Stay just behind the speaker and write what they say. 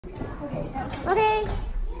Okay.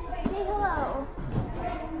 Say hello.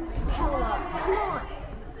 Hello. Come on.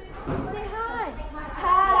 Say hi.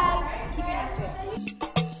 Hi. Keep your nose straight.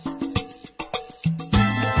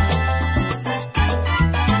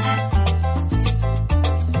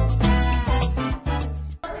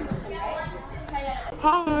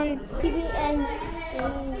 Hi. PB&J.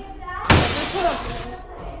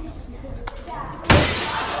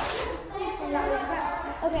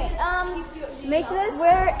 Okay, Make this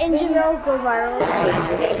we're in video go viral.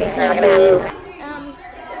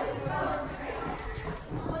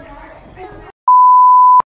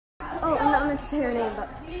 Oh, I'm not going to say her name, but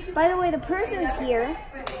by the way, the person's here.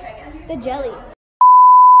 the jelly.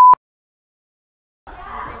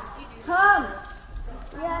 Come.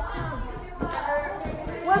 Yeah, come.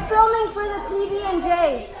 We're filming for the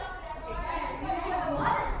PB&Js.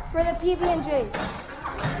 For the PB&Js.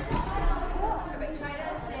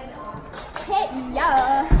 Hey,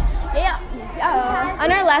 yeah. Yeah, yeah.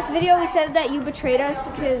 On our last video, we said that you betrayed us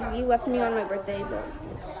because you left me on my birthday. So.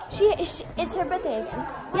 It's her birthday again.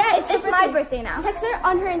 Yeah, It's my birthday now. Text her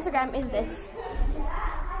on her Instagram is this.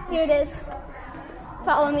 Here it is.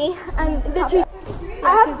 Follow me. I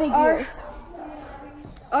have big ears.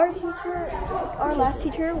 Our teacher, our last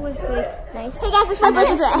teacher was like nice. Hey guys, it's my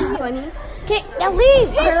birthday today. Funny. Okay, now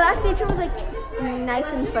leave. Our last teacher was like nice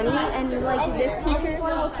and funny, and like this teacher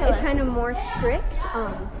is kind of more strict.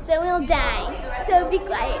 So we'll die. So be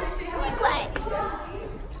quiet. Be quiet.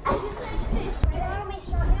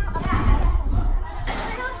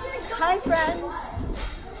 Hi friends.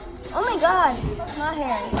 Oh my god, my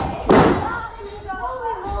hair.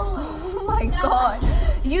 Oh my god.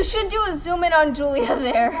 You should do a zoom in on Julia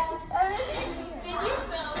there.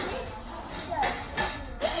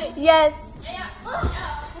 Yes.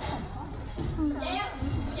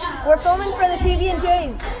 We're filming for the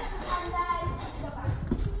PB&Js.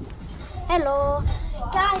 Hello.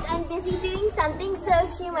 Guys, I'm busy doing something, so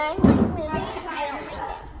if you mind moving, I don't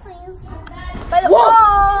mind it. Please. By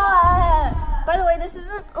the way, this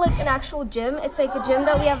isn't like an actual gym. It's like a gym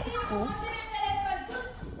that we have at school.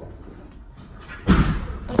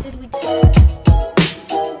 What did we do?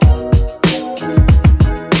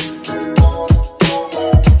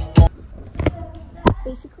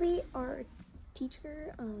 Basically, our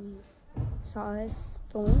teacher saw us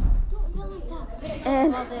film,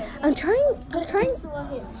 and I'm trying, but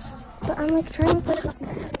I'm like trying to focus.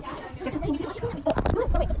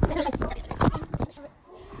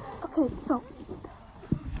 Okay, so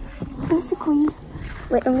basically,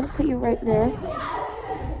 wait, I'm gonna put you right there.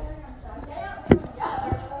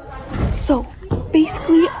 So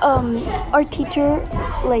basically, our teacher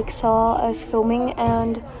like saw us filming,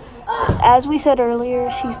 and as we said earlier,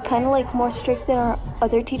 she's kind of like more strict than our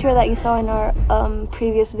other teacher that you saw in our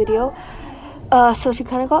previous video. So she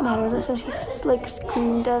kind of got mad at us, and she like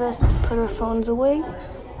screamed at us to put our phones away.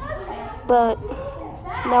 But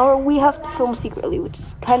now we have to film secretly, which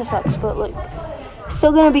kind of sucks, but like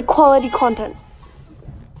still gonna be quality content.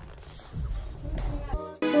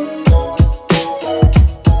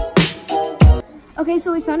 Okay,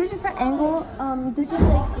 so we found a different angle. This is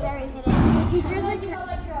like Very hidden. The teachers are.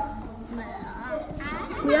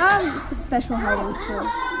 we have special hiding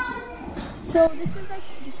skills. So this is like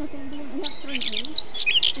the second video. We have 3 rooms.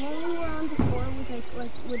 The one we were on before was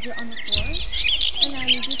like legit on the floor, and then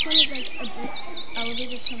this one is like a bit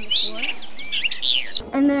elevated from the floor.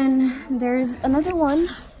 And then there's another one.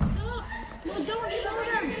 Stop! No, don't show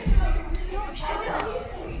them. Don't show them.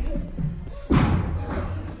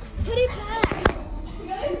 Put it back.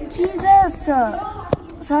 Jesus,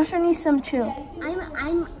 Sasha needs some chill. I'm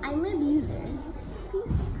an abuser.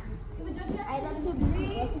 Please. I love to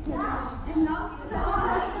abuse.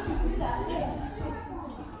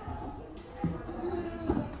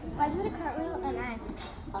 Why did a cartwheel and I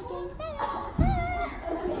fucking say hi.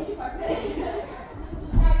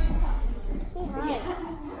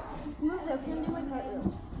 Move though, can do my cartwheel.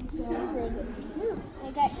 She's naked. Move.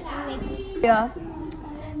 Like I'm naked. Yeah.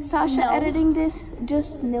 Sasha editing this,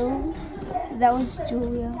 just know that was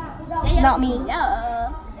Julia, not me.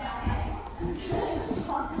 Yeah.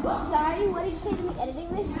 Sorry, what did you say to me editing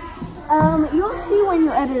this? You'll see when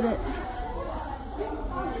you edit it.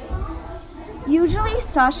 Usually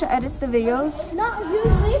Sasha edits the videos. Not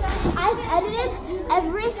usually. I've edited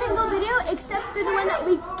every single video except for the one that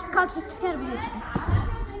we got kicked out of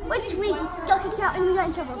YouTube. Which we got kicked out and we got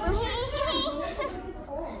in trouble. So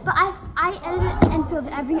but I edited and filmed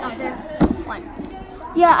every other one.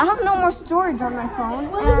 Yeah, I have no more storage on my phone.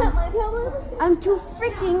 Well, is that my problem? I'm too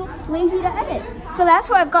freaking lazy to edit. So that's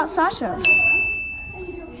why I've got Sasha.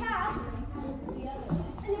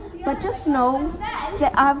 But just know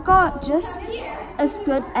that I've got just as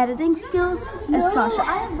good editing skills as Sasha. No,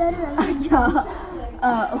 I have better editing.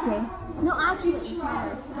 Okay. No, actually.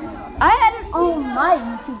 I edit all my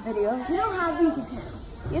YouTube videos. You don't have a YouTube channel.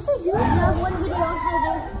 Yes, I do. You have one video on how to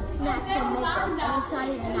do natural makeup, and it's not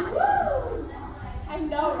even natural. I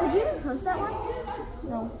know. Did you even post that one?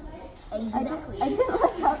 No. Exactly. I didn't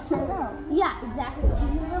like how it turned out. Yeah, exactly. Did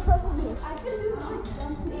you even post it?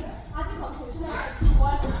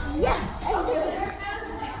 Yes, I see it.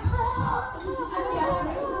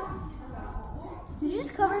 Did you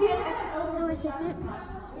just cover me? No, I checked it.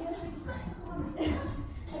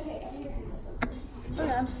 Oh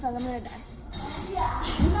no, I'm gonna die.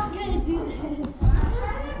 I'm not gonna do this.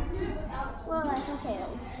 Well, that's okay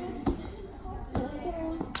though.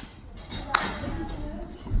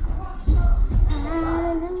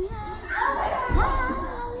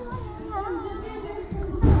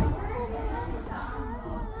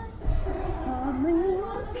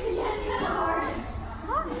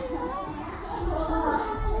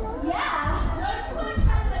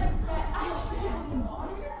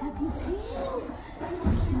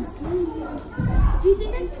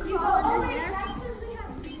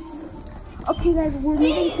 Okay guys, we're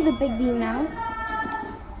moving to the big view now.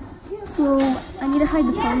 So I need to hide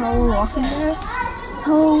the phone while we're walking there.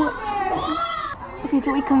 So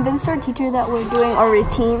we convinced our teacher that we're doing our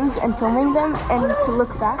routines and filming them and to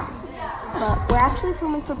look back. But we're actually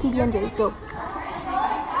filming for PB&J, so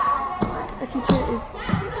the teacher is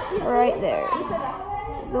right there.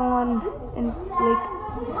 She's the one in like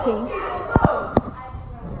pink.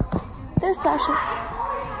 There's Sasha.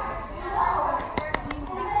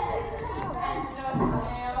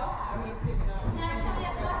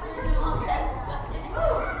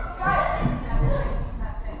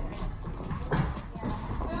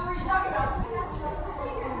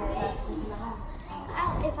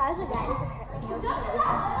 If I was a guy, this would hurt me.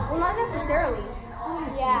 Well, not necessarily.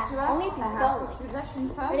 Yeah. Only if you felt.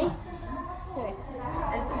 Ready? Do it.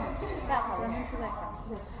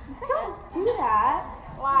 Don't do that.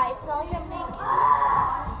 Why? It's not like I'm making.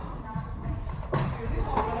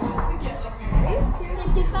 Are you serious?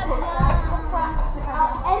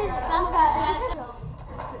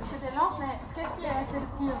 C'était lent, mais qu'est-ce qui est assez le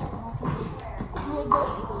pire?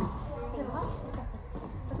 C'est vrai?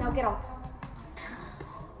 Now get off.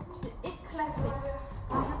 Je vais éclater.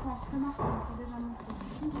 Alors je pense que Martin s'est déjà montré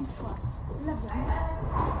une fois la bonne.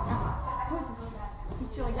 Pose. Et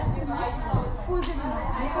tu regardes que Martin va poser les mains.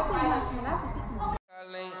 Les copains sont là, les sont là.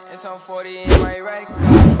 It's on 40 in my right car.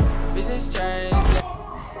 Bitches change.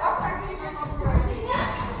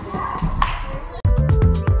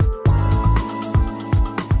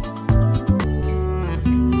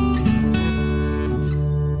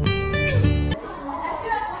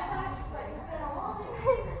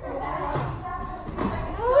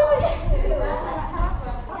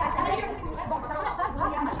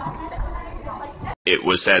 It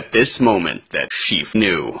was at this moment that she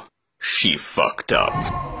knew she fucked up.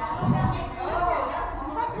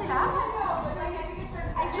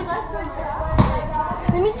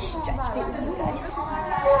 Let me just stretch it with you guys.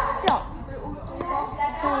 So,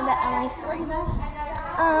 tell me about my life story.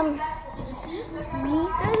 We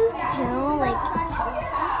started this channel like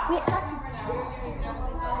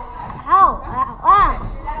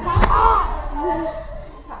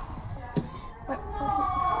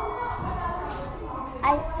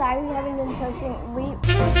sorry we haven't been posting.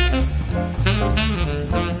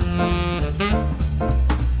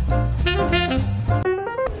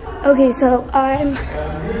 Okay, so I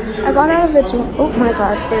got out of the gym. Oh my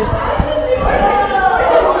god, there's.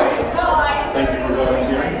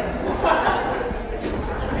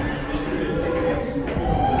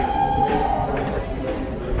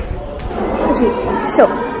 Okay, so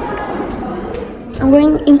I'm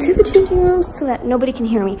going into the changing room so that nobody can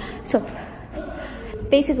hear me. So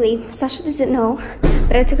basically, Sasha doesn't know,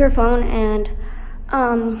 but I took her phone and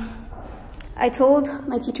I told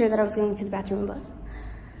my teacher that I was going to the bathroom, but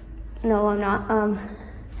no, I'm not.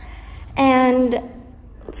 And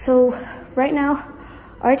so right now,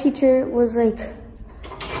 our teacher was like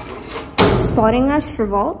spotting us for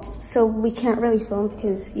vault, so we can't really film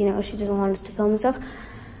because, you know, she doesn't want us to film and stuff.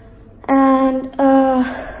 And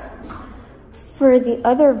for the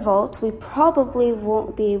other vault, we probably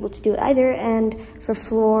won't be able to do it either. And for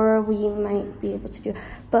floor, we might be able to do it.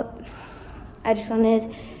 But I just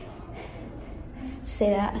wanted to say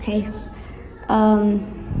that, okay?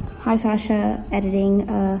 Hi, Sasha, editing.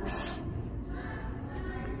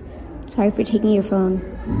 Sorry for taking your phone.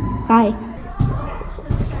 Bye.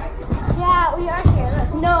 Yeah, we are here.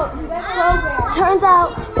 Look. No, so Turns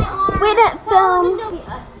out we didn't film.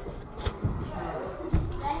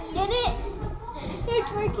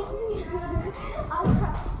 Oh,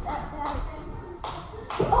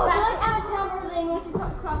 they're like out of town for the English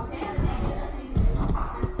crop team.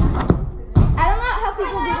 I don't know how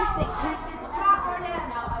people do this thing.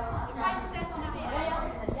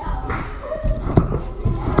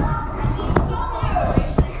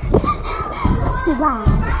 Swag.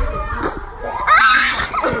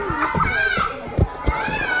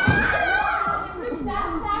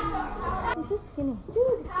 You're just skinny.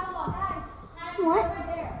 Dude. What?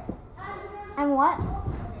 I'm what?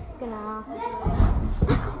 Skinny.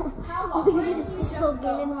 Oh, you just still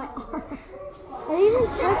get in my arm. I didn't even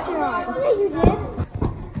touch your arm. Yeah, you did.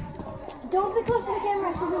 Don't be close to the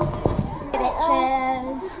camera.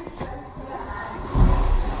 Bitches.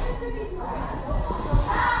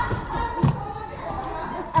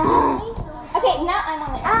 Okay, now I'm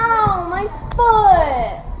on it. Ow, my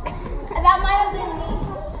foot! That might have been me.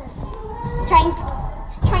 Trying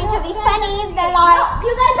to be funny, but like,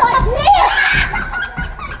 you guys don't have me.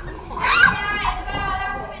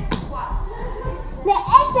 Mais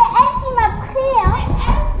c'est elle qui m'a pris, hein.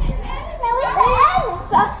 Mais oui, c'est elle.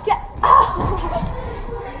 Parce que...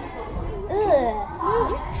 Did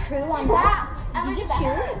you chew on that? Did you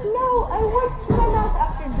chew? No, I went to my mouth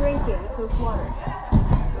after drinking, so it's water.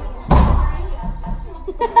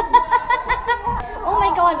 Oh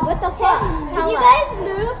my god, what the fuck? Can you guys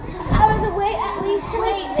move out of the way at least to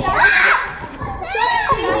wait there?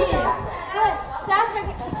 Sasha,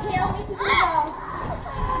 can you help me to do that?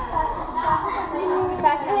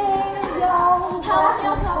 Back there. Help.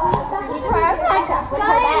 Did you try our podcast?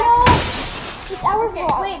 It's our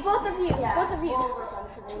fault. Wait, both of you. Both of you.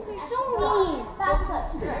 You're so mean. Back foot.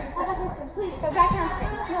 Please, go back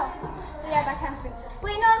handspring. No. Yeah, back handspring.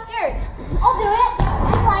 Wait, no, I'm scared. I'll do it.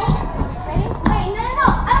 I'm like, ready? Wait, no.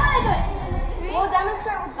 I want to do it. We'll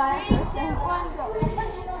demonstrate with Gaia. 3, 2, 1, go.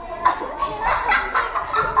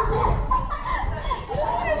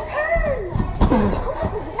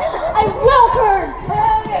 I will turn.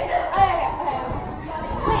 Okay.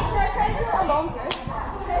 Wait, should I try to do it alone first?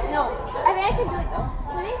 No. I think I can do it though.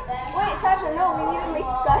 Ready? Wait, Sasha, no, we need to make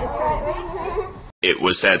guys. Alright, ready? It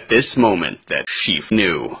was at this moment that she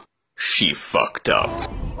knew she fucked up.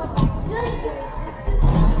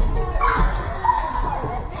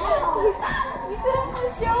 You could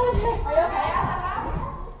have shown me.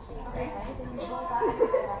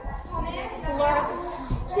 Are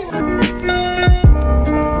you okay?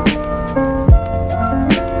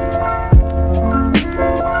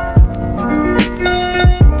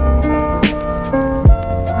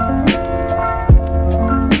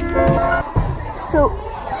 So,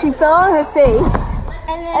 she fell on her face,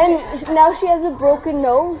 and now she has a broken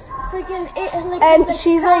nose. Freaking it, like, And it's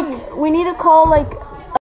she's tongue. like, we need to call like.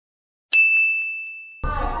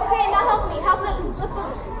 Okay, now help me. Help them. Let's go.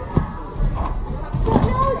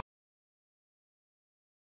 No.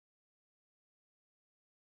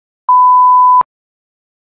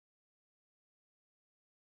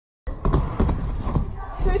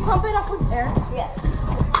 Should we pump it up with air? Yeah.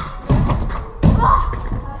 Ah!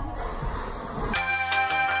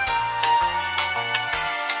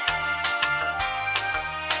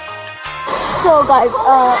 So guys,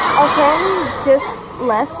 our friend just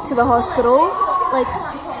left to the hospital. Like,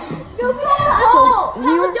 No, So,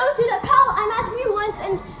 we were- don't do that. Pal, I'm asking you once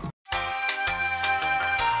and...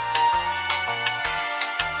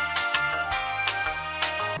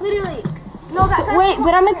 Literally. No, wait,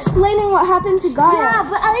 but I'm explaining what happened to Gaia. Yeah,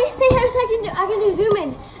 but at least stay here so I can do zoom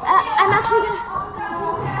in. I'm actually gonna...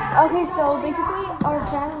 Okay, so basically our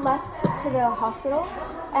friend left to the hospital,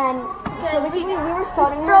 and so basically we were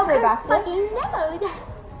spotting her for a backflip. fucking nose.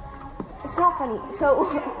 It's not funny.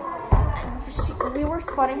 So we were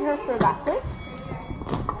spotting her for a backflip,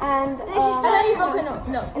 and And then you broke her nose.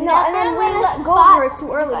 No. and then we let go of her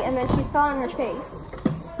too early, and then she fell on her face.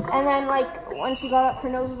 And then like when she got up, her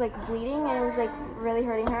nose was like bleeding, and it was like really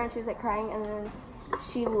hurting her, and she was like crying, and then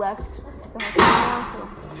she left the hospital now, so.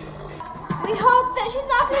 We hope that she's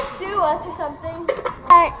not going to sue us or something.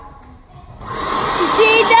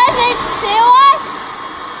 She doesn't sue us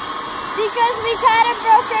because we kind of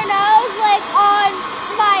broke her nose like on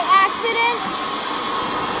by accident.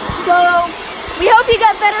 So we hope you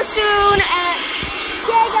get better soon, and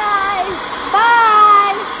Okay guys,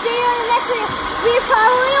 bye. See you in the next video. We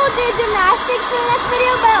probably will do gymnastics in the next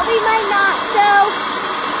video, but we might not. So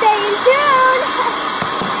stay tuned.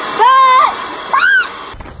 Bye.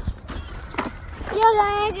 Yo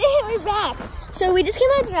guys, we're back. So we just came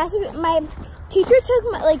out of gymnastics. My teacher took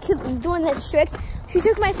my, like, the one that's strict, she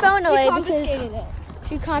took my phone away because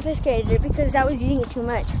she confiscated it because I was using it too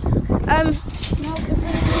much. no, because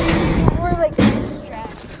we're like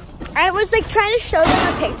distracted. I was like trying to show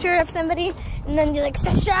them a picture of somebody, and then you're like,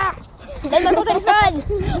 Sasha, that's something fun.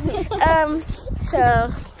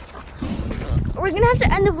 So we're gonna have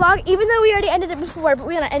to end the vlog, even though we already ended it before, but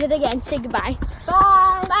we're gonna end it again. Say goodbye.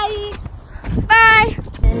 Bye. Bye.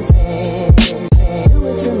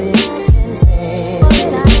 Bye.